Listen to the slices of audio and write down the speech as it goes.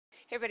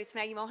Hey everybody, it's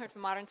Maggie Mulhern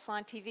from Modern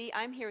Salon TV.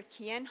 I'm here with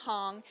Kien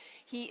Hoang.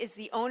 He is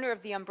the owner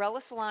of the Umbrella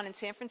Salon in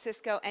San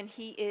Francisco, and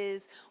he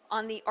is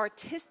on the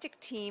artistic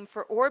team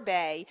for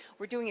Orbe.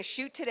 We're doing a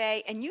shoot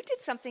today, and you did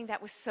something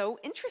that was so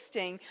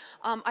interesting.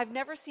 I've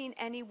never seen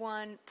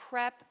anyone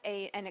prep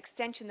an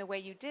extension the way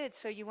you did,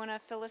 so you want to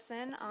fill us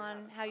in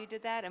on how you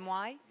did that and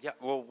why? Yeah,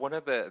 well, one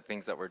of the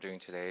things that we're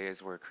doing today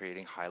is we're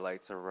creating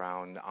highlights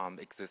around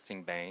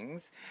existing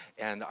bangs,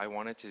 and I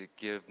wanted to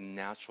give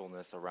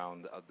naturalness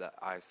around the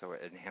eye so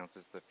it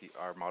enhances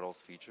our model's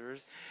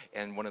features.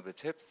 And one of the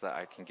tips that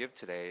I can give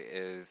today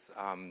is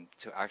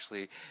to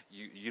actually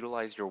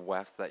utilize your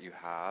wefts that you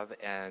have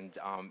and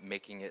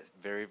making it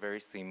very, very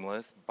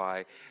seamless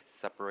by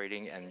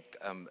separating and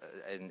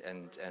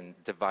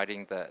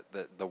dividing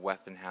the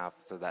weft in half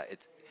so that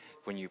it's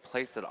when you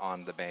place it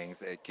on the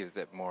bangs, it gives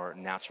it more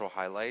natural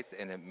highlights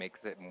and it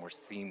makes it more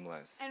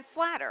seamless. And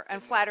flatter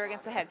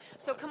against the head.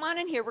 So come on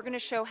in here, we're going to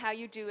show how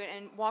you do it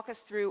and walk us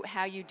through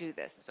how you do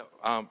this. So,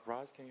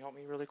 Roz, can you help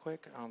me really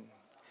quick?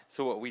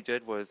 So what we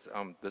did was,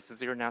 this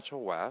is your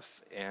natural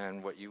weft,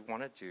 and what you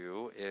want to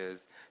do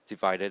is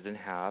divide it in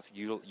half.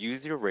 You'll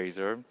use your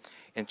razor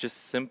and just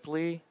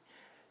simply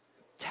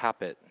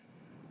tap it.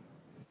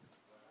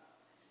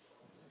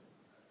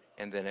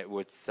 And then it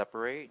would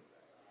separate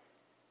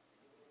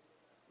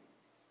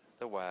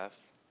the weft,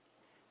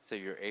 so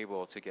you're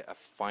able to get a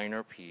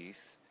finer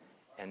piece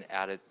and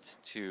add it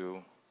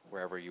to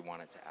wherever you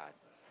want it to add.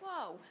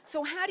 Whoa.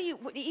 So how do you,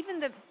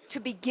 to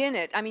begin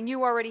it, I mean,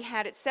 you already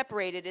had it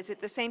separated. Is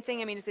it the same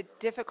thing? I mean, is it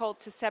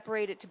difficult to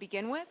separate it to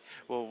begin with?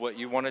 Well, what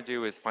you want to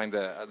do is find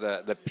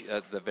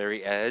the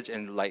very edge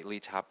and lightly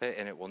tap it,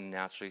 and it will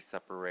naturally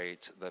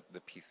separate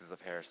the pieces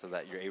of hair so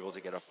that you're able to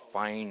get a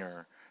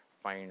finer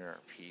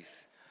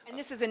piece. And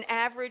this is an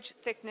average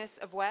thickness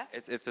of weft?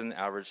 It's an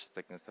average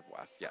thickness of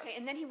weft, yes. Okay,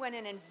 and then he went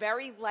in and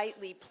very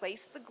lightly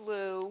placed the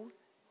glue.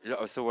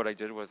 Yeah, so what I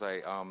did was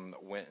I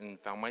went and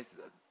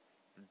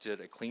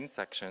did a clean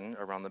section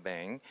around the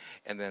bang,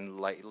 and then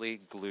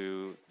lightly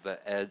glue the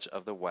edge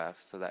of the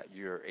weft so that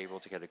you're able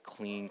to get a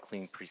clean,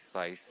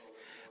 precise.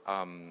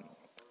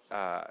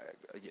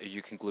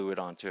 You can glue it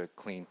onto a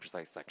clean,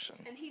 precise section.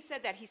 And he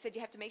said that. He said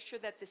you have to make sure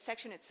that the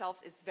section itself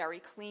is very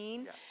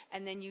clean, yes.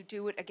 And then you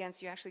do it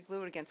against, you actually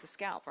glue it against the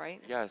scalp,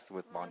 right? Yes,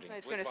 with bonding.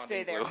 It's going to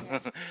stay there.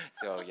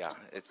 So yeah,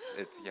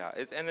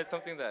 it's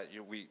something that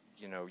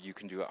you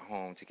can do at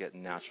home to get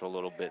natural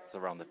little bits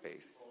around the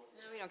face.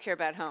 We don't care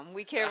about home.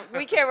 We care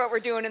what we're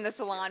doing in the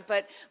salon.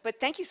 But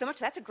thank you so much.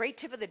 That's a great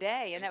tip of the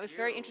day, and that was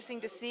very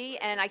interesting to see.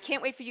 And I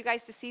can't wait for you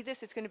guys to see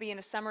this. It's going to be in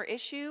a summer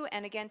issue.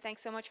 And again,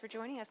 thanks so much for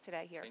joining us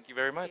today here. Thank you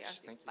very much.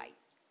 Thank you. Bye.